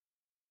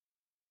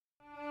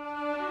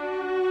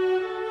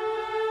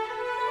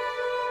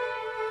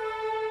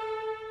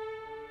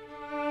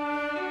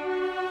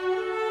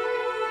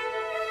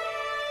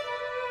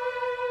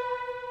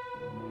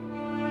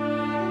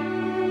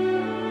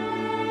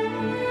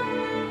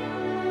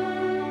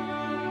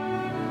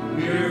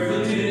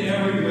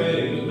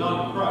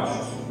not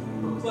crushed,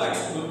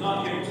 perplexed but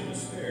not given to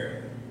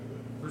despair,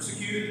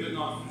 persecuted but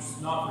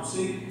not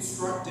forsaken,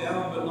 struck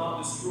down but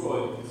not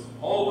destroyed,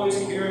 always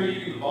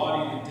carrying in the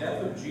body the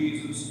death of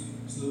Jesus,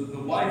 so that the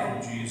life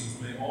of Jesus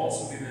may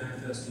also be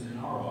manifested in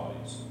our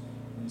bodies.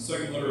 In the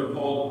second letter of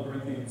Paul to the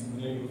Corinthians, in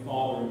the name of the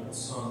Father, and of the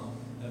Son,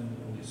 and of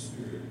the Holy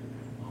Spirit.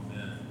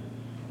 Amen.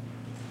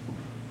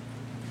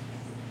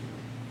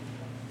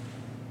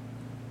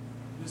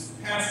 This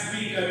past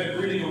week, I've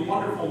been reading a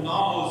wonderful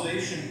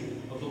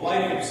novelization of the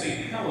life of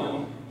St.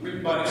 Helen,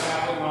 written by the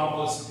Catholic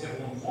novelist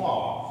Evelyn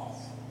Waugh.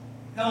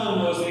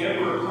 Helen was the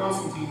Emperor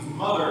Constantine's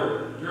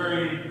mother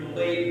during the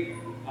late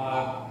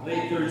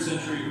 3rd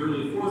century,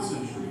 early 4th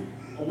century.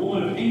 A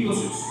woman of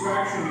English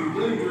extraction who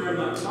lived during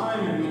that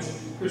time in which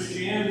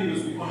Christianity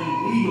was becoming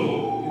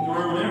legal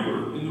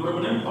in the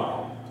Roman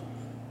Empire.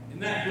 In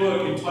that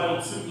book,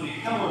 entitled simply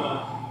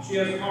Helena, she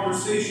has a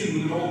conversation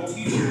with an old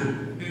teacher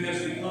who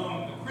has become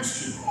a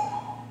Christian.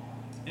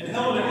 And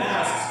Helena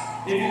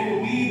asks if it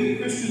will be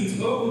that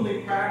Christians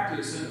openly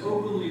practice and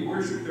openly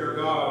worship their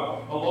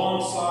God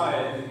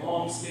alongside the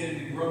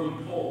long-standing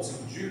Roman cults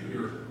of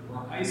Jupiter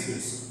or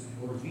Isis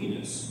or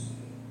Venus.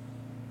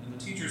 And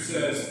the teacher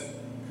says,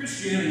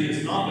 Christianity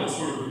is not that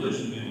sort of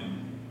religion, man.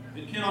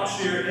 It cannot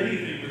share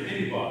anything with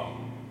anybody.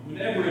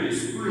 Whenever it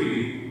is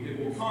free,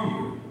 it will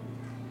conquer.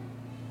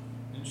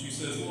 And she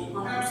says, well,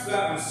 perhaps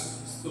that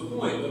was the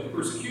point of the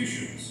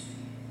persecutions.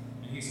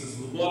 And he says,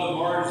 the blood of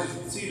martyrs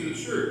is the seed of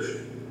the church.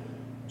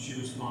 And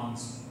she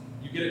responds,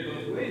 you get it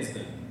both ways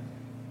then.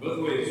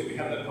 Both ways, we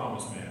have that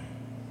promise, man.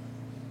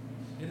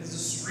 It is a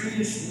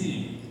strange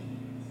thing.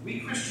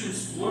 We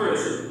Christians flourish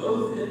at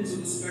both ends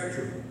of the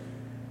spectrum.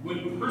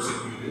 When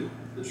persecuted,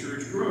 the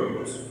church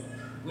grows.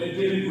 When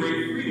given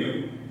great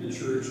freedom, the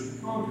church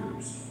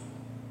conquers.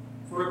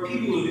 For a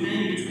people who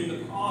hang between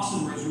the cross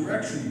and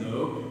resurrection,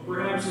 though,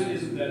 perhaps it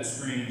isn't that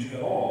strange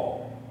at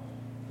all.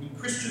 When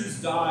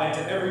Christians die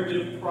to every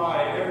bit of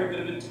pride, every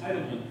bit of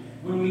entitlement,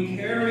 when we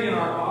carry in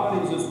our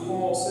bodies, as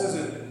Paul says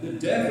it, the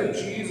death of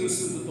Jesus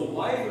so that the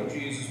life of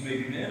Jesus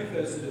may be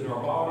manifested in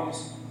our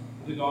bodies,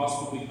 the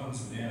gospel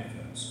becomes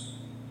manifest.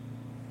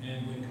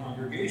 And when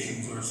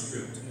congregations are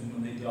stripped, and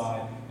when they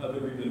die of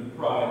every bit of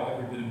pride,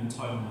 every bit of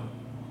entitlement,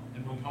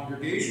 and when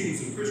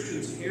congregations of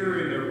Christians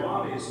carry in their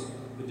bodies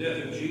the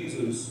death of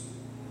Jesus,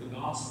 the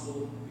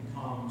gospel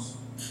becomes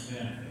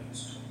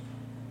manifest.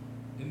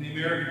 In the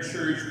American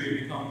church, we have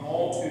become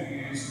all too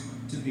used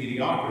to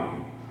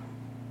mediocrity.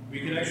 We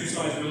can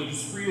exercise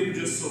religious freedom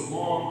just so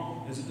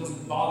long as it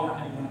doesn't bother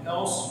anyone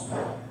else,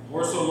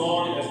 or so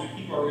long as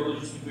we keep our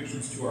religious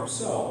convictions to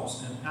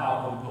ourselves and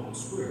out of the public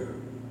square.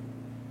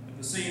 At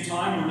the same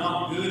time, we're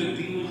not good at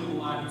dealing with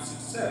the lack of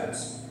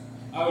success.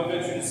 I would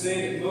venture to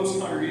say that most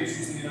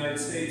congregations in the United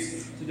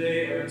States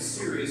today are in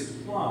serious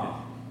decline.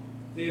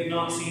 They have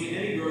not seen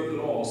any growth at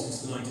all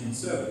since the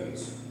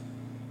 1970s.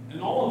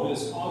 And all of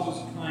this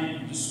causes a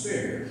kind of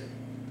despair.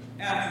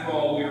 After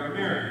all, we are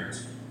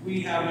Americans.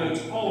 We have no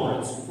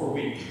tolerance for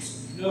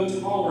weakness, no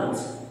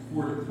tolerance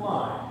for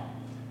decline.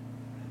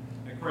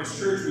 At Christ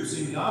Church, we've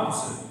seen the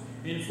opposite.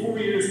 In 4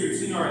 years, we've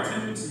seen our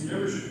attendance and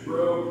membership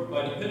grow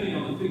by, depending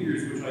on the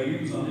figures which I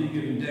use on any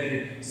given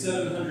day,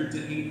 700 to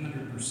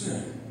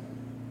 800%.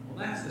 Well,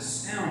 that's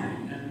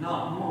astounding and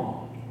not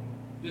normal.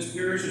 This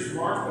parish is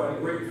marked by a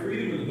great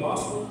freedom in the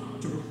gospel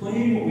to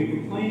proclaim what we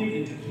proclaim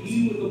and to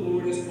be what the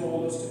Lord has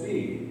called us to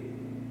be.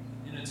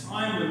 In a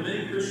time when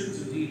many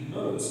Christians, indeed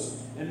most,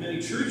 and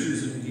many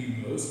churches,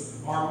 indeed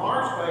most, are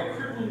marked by a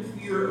crippling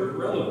fear of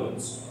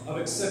relevance, of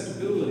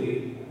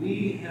acceptability,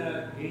 we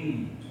have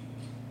gained.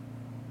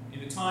 In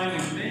a time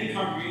when many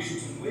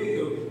congregations in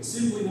Waco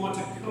simply want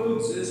to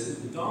coexist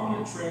with the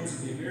dominant trends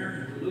of the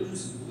American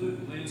religious and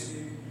political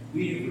landscape,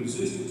 we have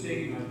resisted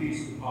taking our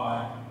piece of the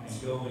pie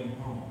and going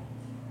home.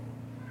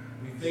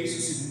 We face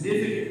a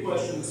significant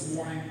question this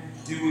morning.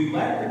 Do we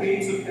let the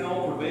gates of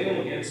hell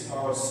prevail against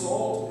our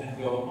assault and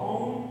go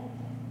home?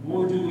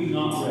 Or do we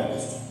not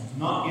rest,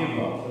 not give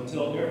up,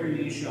 until every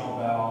knee shall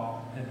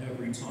bow and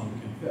every tongue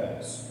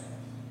confess?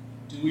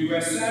 Do we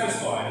rest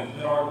satisfied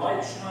that our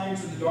light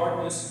shines in the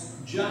darkness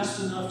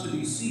just enough to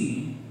be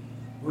seen?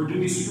 Or do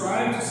we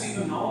strive to see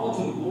the knowledge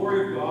of the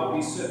glory of God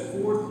be set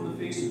forth in the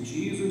face of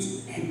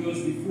Jesus, who goes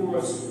before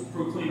us,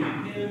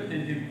 proclaiming him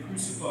and him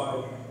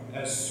crucified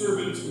as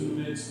servants in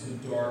the midst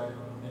of a dark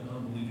and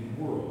unbelieving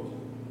world?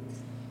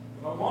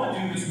 What I want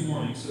to do this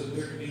morning, so that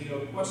there can be no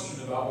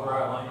question about where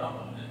I line up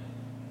on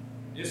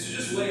it, is to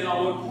just lay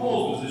out what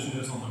Paul's position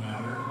is on the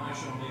matter, and I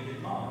shall make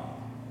it mine.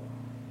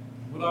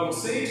 What I will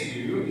say to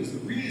you is the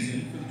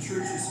reason for the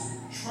church's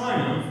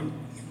triumph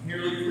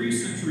nearly 3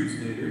 centuries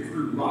later,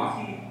 through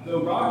rocky at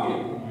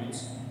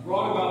points,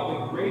 brought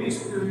about the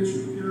greatest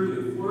period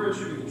of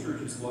flourishing of the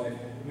church's life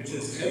which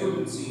has ever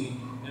been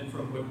seen, and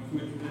from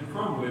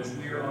which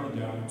we are on the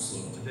downward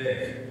slope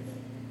today.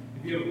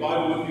 If you have a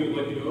Bible with you, I'd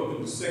like you to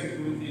open to 2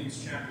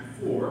 Corinthians chapter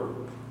 4. You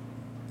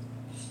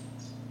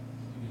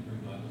can bring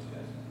Bibles,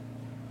 guys.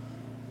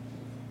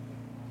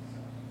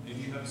 Maybe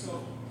you have a cell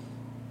phone.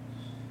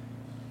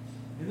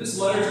 In this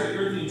letter to the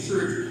Corinthian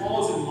church,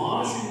 Paul is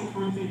admonishing the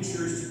Corinthian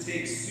church to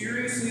take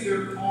seriously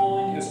their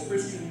calling as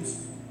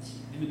Christians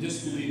in the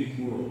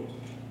disbelieving world.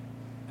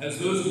 As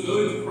those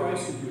devoted to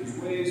Christ and to his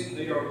ways,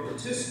 they are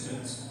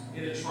participants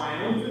in a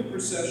triumphant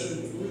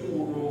procession through the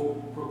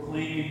world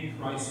proclaiming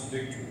Christ's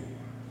victory.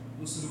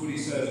 Listen to what he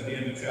says at the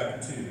end of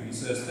chapter 2. He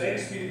says,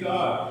 "Thanks be to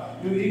God,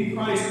 who in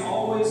Christ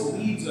always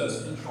leads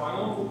us in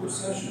triumphal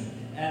procession,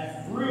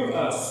 and through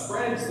us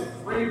spreads the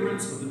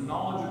fragrance of the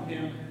knowledge of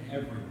him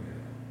everywhere.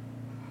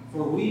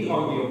 For we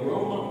are the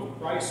aroma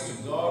of Christ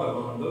to God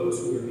among those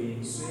who are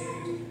being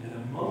saved, and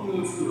among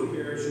those who are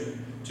perishing,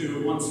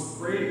 to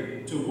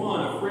one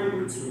a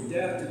fragrance from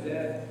death to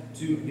death,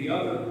 to the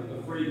other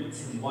a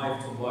fragrance from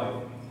life to life.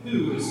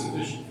 Who is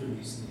sufficient for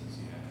these things?"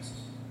 he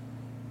asks.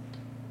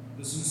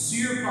 The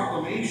sincere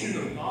proclamation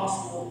of the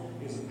gospel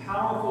is a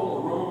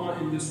powerful aroma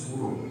in this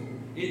world.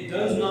 It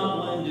does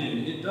not blend in.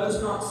 It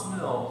does not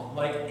smell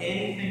like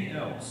anything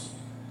else.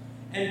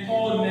 And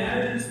Paul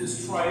imagines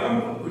this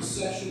triumphal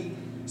procession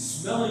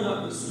smelling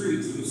up the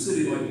streets of a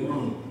city like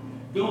Rome,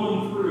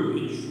 going through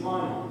in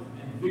triumph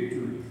and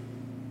victory.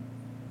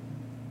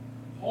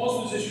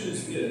 Paul's position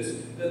is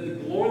this, that the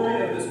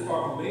glory of this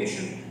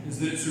proclamation is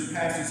that it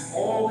surpasses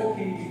all that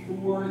came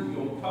before in the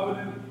Old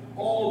Covenant,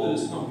 all that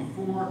has come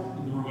before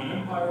in the Roman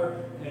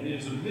Empire, and it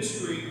is a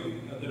mystery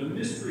that a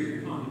mystery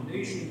of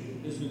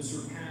condemnation has been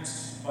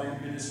surpassed by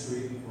a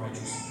ministry of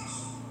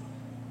righteousness.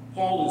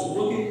 Paul is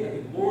looking at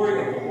the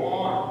glory of the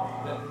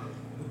law, that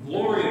the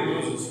glory of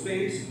Moses'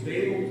 face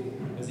veiled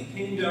as he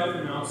came down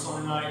from Mount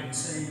Sinai, and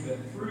saying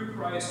that through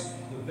Christ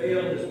the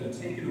veil has been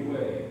taken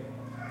away.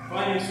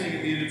 Finally saying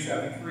at the end of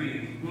chapter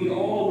 3, we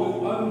all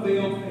with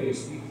unveiled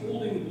face,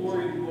 beholding the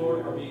glory of the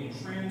Lord, are being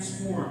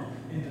transformed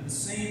into the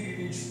same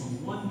image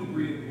from one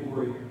degree of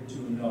glory to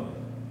another.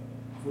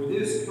 For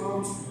this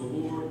comes from the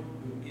Lord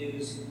who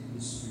is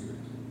the Spirit.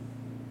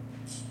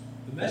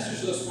 The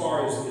message thus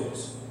far is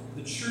this.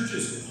 The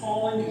church's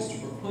calling is to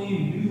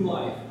proclaim new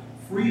life,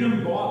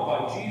 freedom bought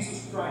by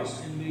Jesus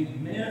Christ and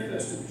made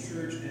manifest to the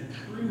church and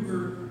through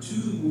her to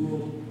the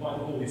world by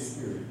the Holy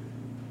Spirit.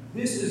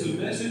 This is a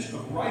message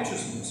of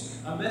righteousness,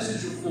 a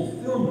message of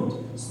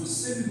fulfillment,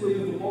 specifically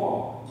of the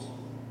law.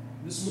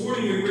 This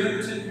morning we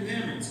read the Ten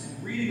Commandments,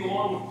 and reading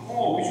along with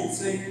Paul, we should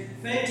say,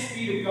 "Thanks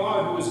be to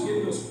God who has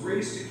given us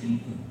grace to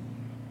keep them.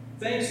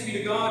 Thanks be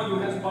to God who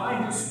has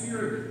by his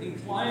Spirit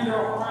inclined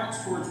our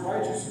hearts towards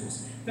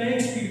righteousness.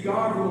 Thanks be to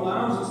God who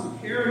allows us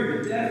to carry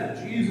the death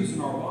of Jesus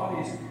in our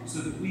bodies so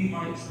that we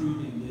might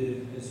truly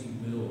live as he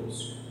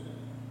wills."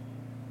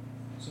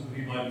 Some of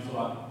you might have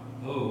thought,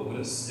 "Oh, what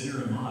a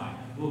sinner am I."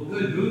 Well,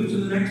 good, move to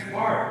the next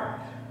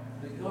part.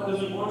 That God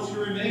doesn't want you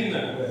to remain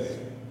that way.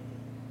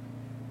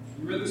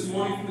 We read this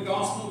morning from the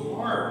Gospel of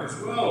Mark as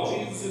well.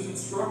 Jesus is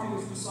instructing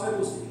his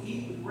disciples to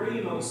eat the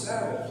grain on the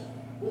Sabbath.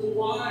 Well,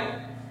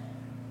 why?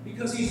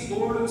 Because he's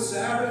Lord of the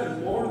Sabbath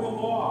and Lord of the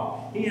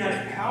law. He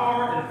has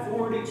power and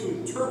authority to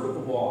interpret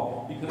the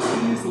law because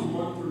he is the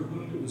one through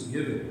whom it was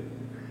given.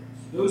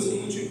 Those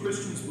ancient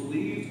Christians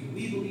believed, and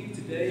we believe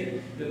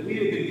today, that we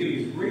have been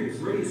given great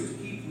grace to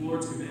keep the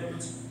Lord's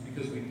commandments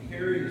because we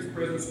carry his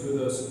presence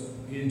with us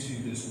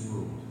into this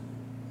world.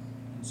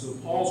 And so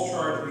Paul's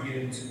charge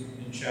begins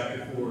in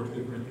chapter 4 to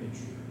the Corinthian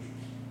church.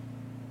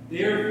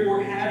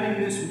 Therefore,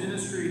 having this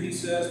ministry, he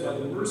says, by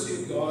the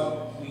mercy of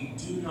God, we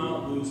do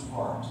not lose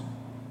heart.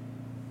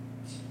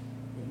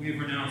 But we have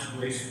renounced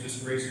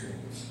disgraceful,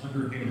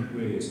 underhanded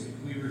ways.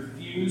 We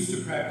refuse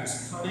to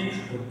practice cunning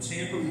or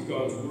tamper with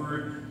God's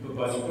word, but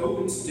by the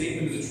open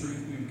statement of the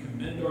truth, we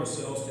commend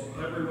ourselves to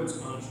everyone's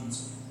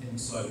conscience in the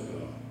sight of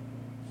God.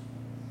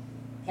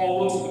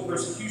 Paul looks at the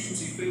persecutions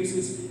he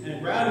faces,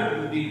 and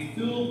rather than being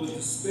filled with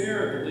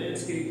despair at the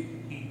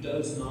landscape, he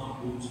does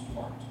not lose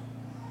heart.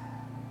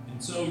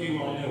 And some of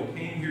you I know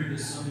came here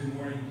this Sunday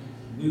morning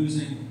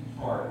losing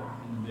heart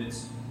in the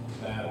midst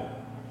of battle.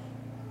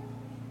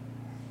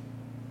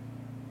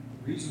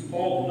 The reason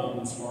Paul did not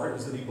lose heart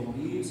is that he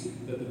believes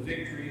that the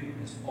victory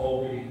has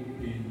already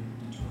been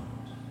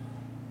determined.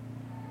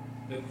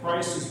 That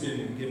Christ has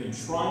been given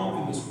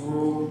triumph in this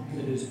world,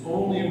 and it is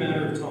only a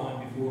matter of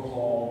time before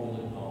all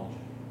will acknowledge it.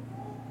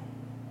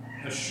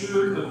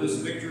 Assured of this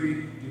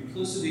victory,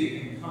 duplicity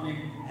and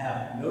cunning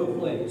have no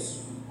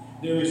place.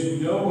 There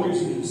is no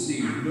reason to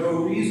deceive,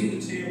 no reason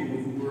to tamper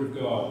with the Word of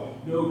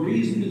God, no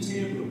reason to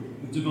tamper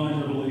with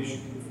divine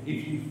revelation.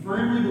 If you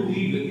firmly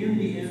believe that in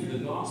the end the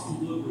gospel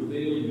will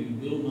prevail, you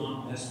will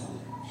not mess with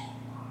it.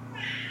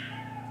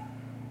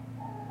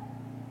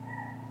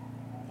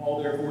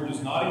 Paul, therefore,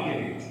 does not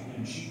engage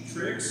in cheap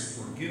tricks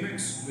or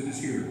gimmicks with his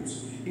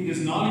hearers. He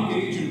does not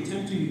engage in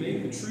attempting to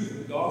make the truth of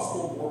the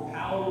gospel more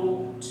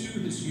palatable to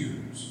his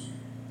hearers.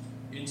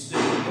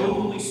 Instead, he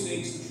openly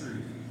states the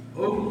truth,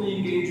 openly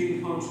engaging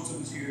the conscience of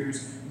his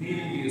hearers,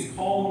 meaning he is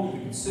calling them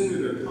to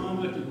consider their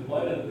conduct in the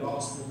light of the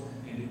gospel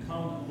and to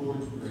come to the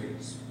Lord's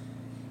grace.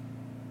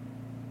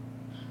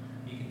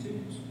 He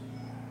continues.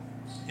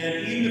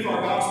 And even if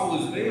our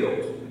gospel is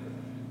veiled,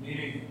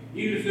 meaning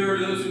even if there are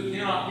those who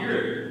cannot hear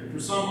it for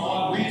some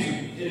odd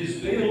reason, it is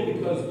veiled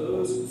because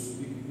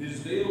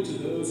veiled to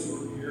those who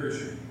are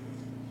perishing.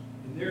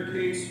 In their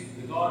case,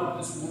 the God of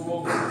this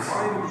world is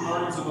blinding the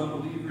minds of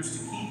unbelievers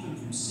to keep them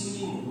from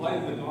seeing the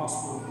light of the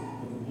gospel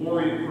of the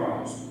glory of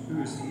Christ,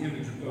 who is the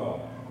image of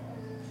God.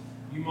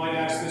 You might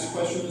ask this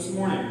question this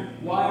morning: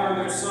 why are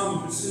there some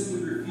who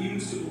simply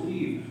refuse to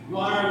believe?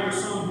 Why are there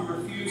some who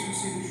refuse to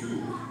see the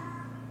truth?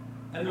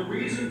 And the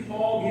reason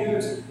Paul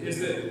gives is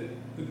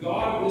that the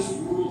God of this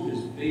world has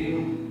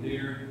veiled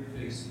their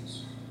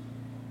faces.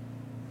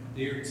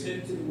 They are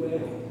tempted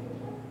away.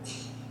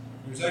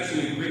 There's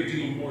actually a great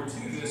deal more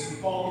to this,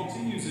 and Paul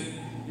continues it,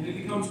 and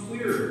it becomes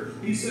clearer.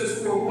 He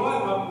says, "For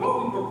what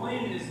we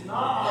proclaim is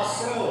not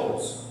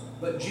ourselves,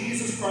 but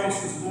Jesus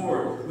Christ is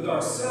Lord, with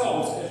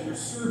ourselves as your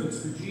servants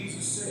for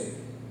Jesus' sake.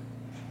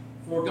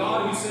 For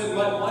God, who said,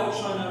 'Let light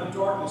shine out of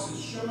darkness,' has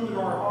shone in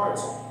our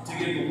hearts to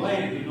give the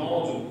light of the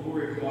knowledge of the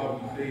glory of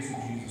God in the face of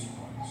Jesus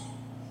Christ."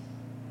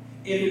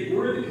 If it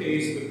were the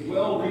case that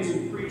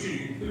well-reasoned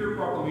preaching and clear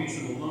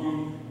proclamation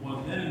alone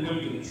won men and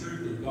women to the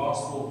truth of the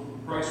gospel,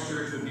 Christ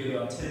Church would be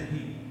about 10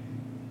 people.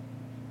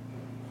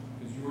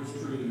 Because yours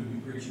truly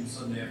would be preaching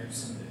Sunday after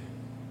Sunday,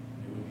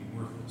 and it would be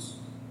worthless.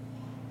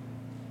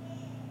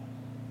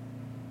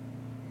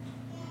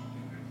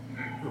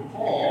 For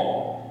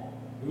Paul,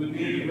 it would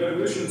mean that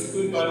rhetoricians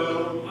could by their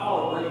own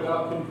power bring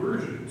about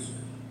conversions.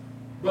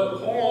 But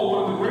Paul,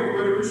 one of the great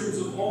rhetoricians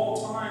of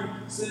all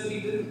time, said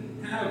he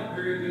didn't have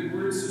very good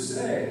words to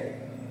say.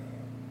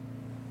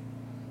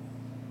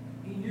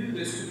 He knew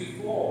this to be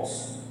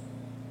false.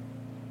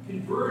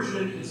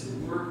 Conversion is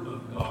the work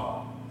of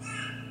God,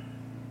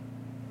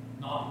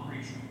 not the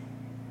preacher.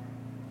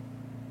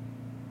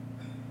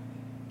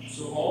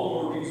 So all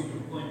the more reason to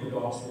proclaim the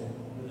gospel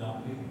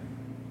without wavering.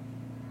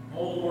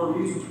 All the more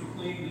reason to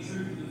proclaim the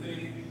truth of the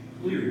faith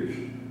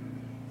clearly.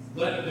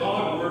 Let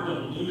God work on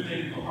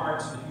illuminating the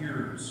hearts of the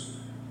hearers.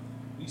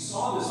 We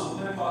saw this on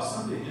Pentecost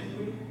Sunday, didn't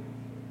we?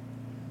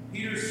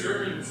 Peter's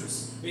sermon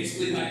was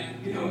basically like,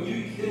 you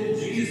killed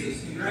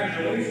Jesus.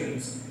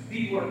 Congratulations.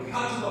 People are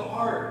cut to the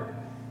heart.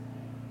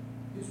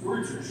 His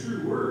words are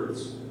true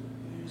words.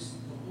 It's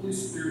the Holy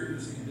Spirit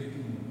who's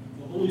convicting them.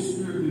 The Holy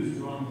Spirit who's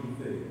drawing them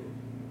to faith.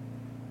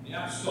 The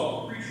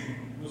apostolic preaching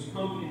was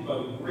accompanied by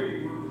the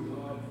great work of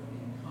God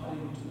in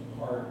cutting to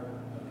the heart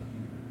of the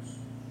hearers.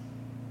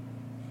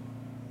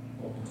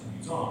 Paul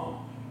continues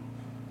on.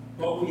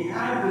 But we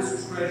have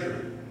this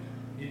treasure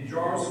in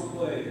jars of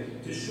clay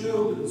to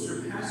show that the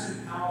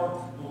surpassing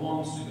power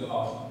belongs to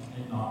God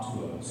and not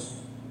to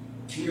us.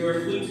 We are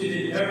afflicted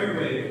in every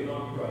way, but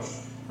not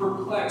crushed.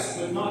 Perplexed,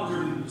 but not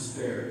driven to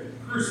despair.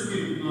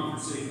 Persecuted, but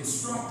not forsaken.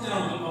 Struck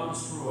down, but not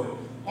destroyed.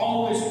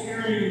 Always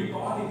carrying in the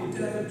body the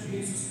death of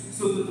Jesus,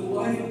 so that the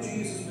life of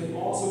Jesus may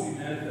also be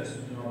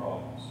manifested in our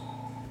bodies.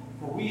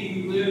 For we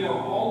who live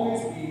are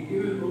always being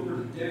given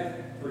over to death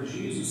for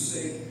Jesus'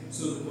 sake,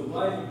 so that the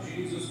life of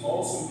Jesus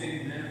also may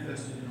be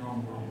manifested in our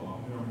mortal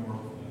body, in our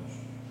mortal flesh.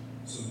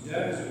 So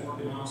death is at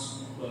work in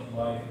us, but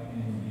life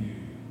in you.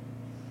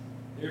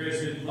 There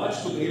has been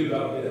much debate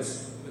about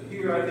this, but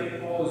here I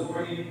think Paul is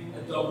bringing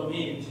a double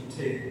meaning to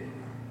take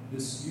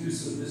this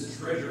use of this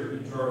treasure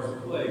in jars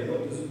of clay.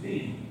 What does it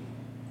mean?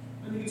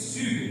 I think it's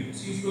two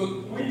things. He's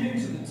both pointing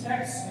to the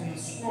texts in the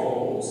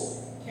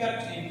scrolls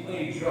kept in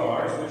clay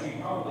jars, which he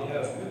probably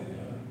has with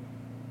him,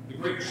 the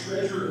great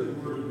treasure of the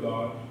Word of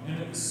God, and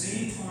at the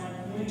same time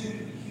pointing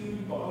to the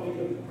human body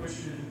of the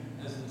Christian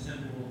as the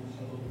temple of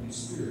the Holy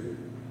Spirit.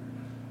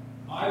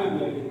 Either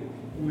way,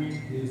 the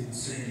point is the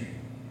same.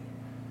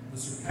 The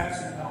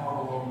surpassing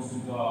power belongs to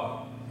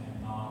God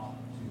and not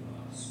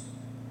to us.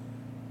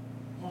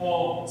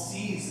 Paul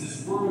sees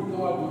this Word of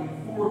God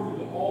going forth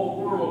into all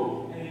the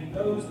world, and he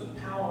knows the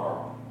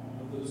power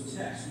of those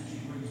texts which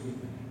he brings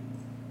with him.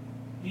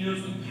 He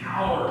knows the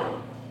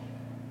power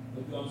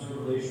of God's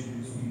revelation to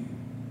his people.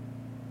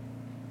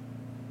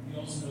 He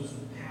also knows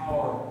the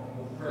power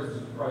of the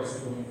presence of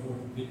Christ going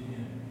forth with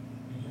him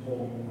into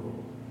all the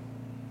world.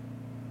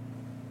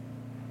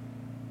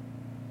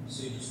 I'll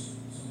say just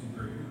something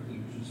very quickly,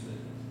 which is that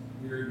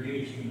we are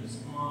engaged in this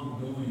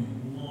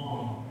ongoing,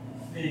 long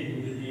thing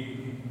within the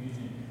Anglican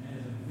communion, and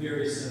at the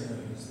very center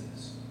of it is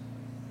this.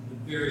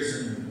 The very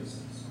center of it is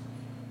this.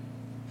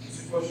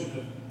 It's a question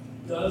of,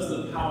 does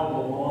the power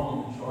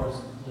belong in the jars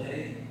of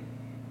clay,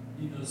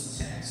 in those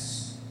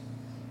texts,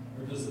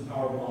 or does the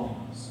power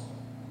belong in us?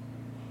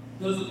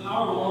 Does the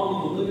power belong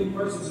in the living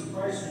persons of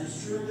Christ in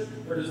His church,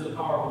 or does the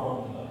power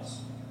belong to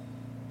us?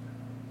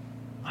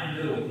 I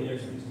know what the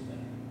answer is to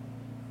that.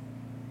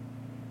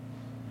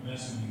 I'm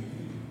asking you if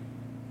you do.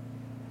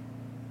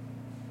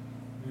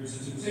 There's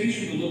a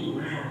temptation to look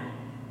around,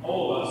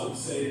 all of us, and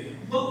say,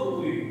 look what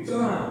we've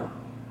done.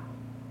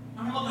 I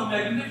mean, look how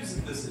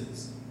magnificent this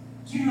is.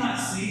 Do you not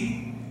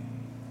see?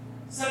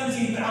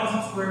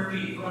 17,000 square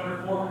feet for under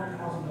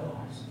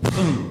 $400,000.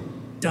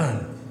 Boom.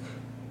 Done.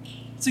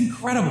 It's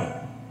incredible.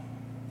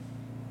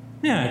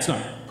 Yeah, it's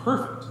not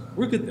perfect.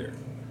 We're good there.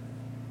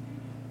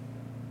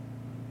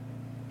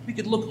 We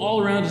could look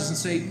all around us and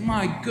say,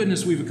 my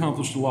goodness, we've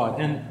accomplished a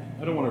lot. And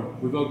I don't want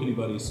to revoke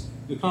anybody's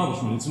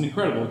accomplishment. It's an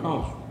incredible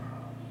accomplishment.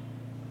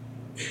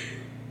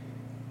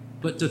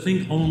 But to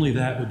think only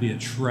that would be a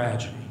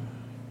tragedy.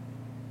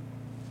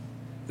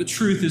 The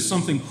truth is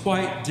something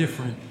quite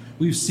different.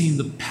 We've seen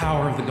the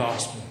power of the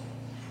gospel.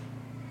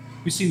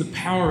 We've seen the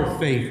power of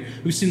faith.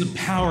 We've seen the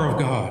power of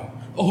God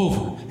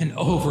over and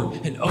over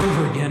and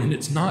over again, and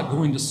it's not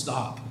going to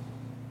stop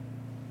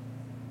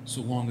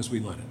so long as we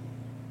let it.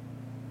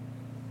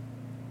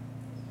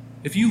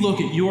 If you look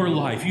at your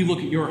life, you look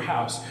at your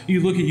house, you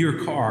look at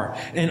your car,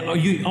 and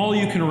all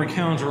you can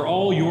recount are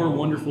all your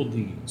wonderful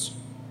deeds,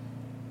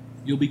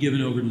 you'll be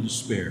given over to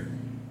despair.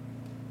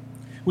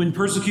 When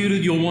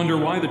persecuted, you'll wonder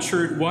why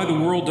the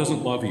world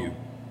doesn't love you,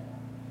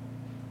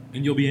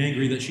 and you'll be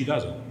angry that she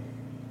doesn't.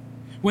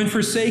 When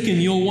forsaken,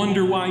 you'll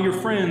wonder why your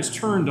friends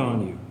turned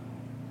on you.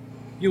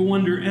 You'll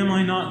wonder, am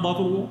I not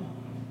lovable?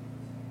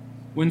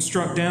 When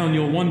struck down,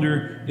 you'll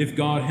wonder if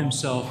God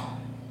himself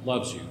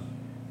loves you.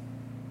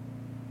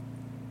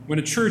 When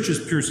a church is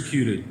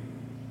persecuted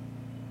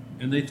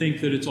and they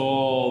think that it's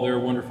all their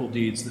wonderful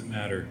deeds that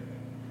matter,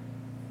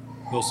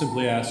 they'll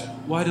simply ask,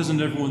 why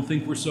doesn't everyone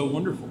think we're so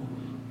wonderful?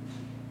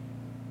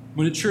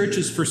 When a church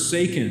is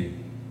forsaken,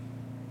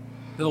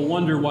 they'll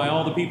wonder why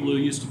all the people who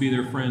used to be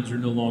their friends are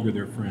no longer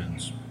their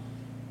friends.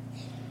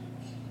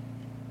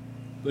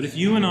 But if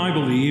you and I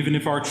believe, and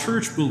if our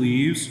church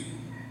believes,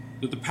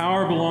 that the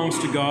power belongs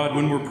to God,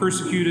 when we're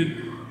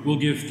persecuted, we'll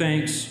give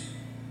thanks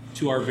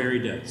to our very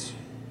deaths.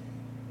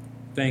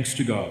 Thanks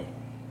to God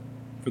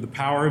for the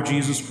power of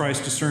Jesus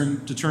Christ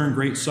to turn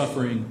great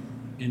suffering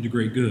into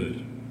great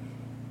good.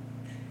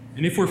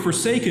 And if we're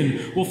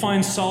forsaken, we'll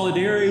find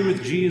solidarity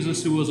with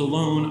Jesus who was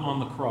alone on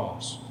the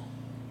cross.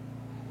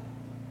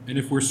 And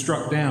if we're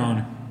struck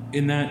down,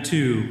 in that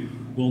too,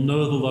 we'll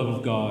know the love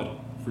of God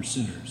for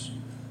sinners.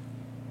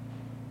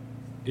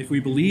 If we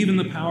believe in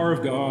the power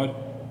of God,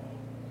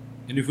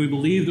 and if we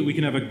believe that we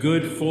can have a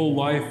good, full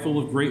life full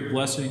of great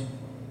blessing,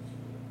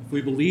 if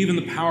we believe in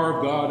the power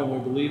of God and we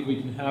believe we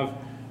can have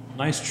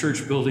nice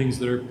church buildings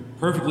that are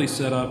perfectly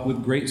set up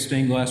with great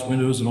stained glass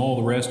windows and all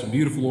the rest and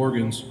beautiful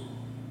organs,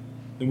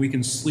 then we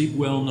can sleep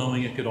well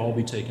knowing it could all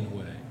be taken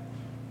away.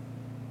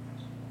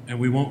 And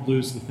we won't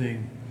lose the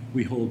thing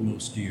we hold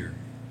most dear,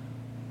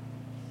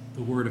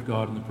 the Word of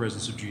God in the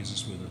presence of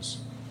Jesus with us.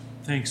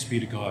 Thanks be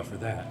to God for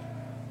that,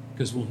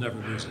 because we'll never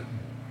lose it.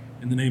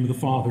 In the name of the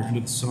Father, and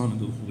of the Son,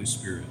 and of the Holy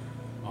Spirit.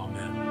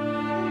 Amen.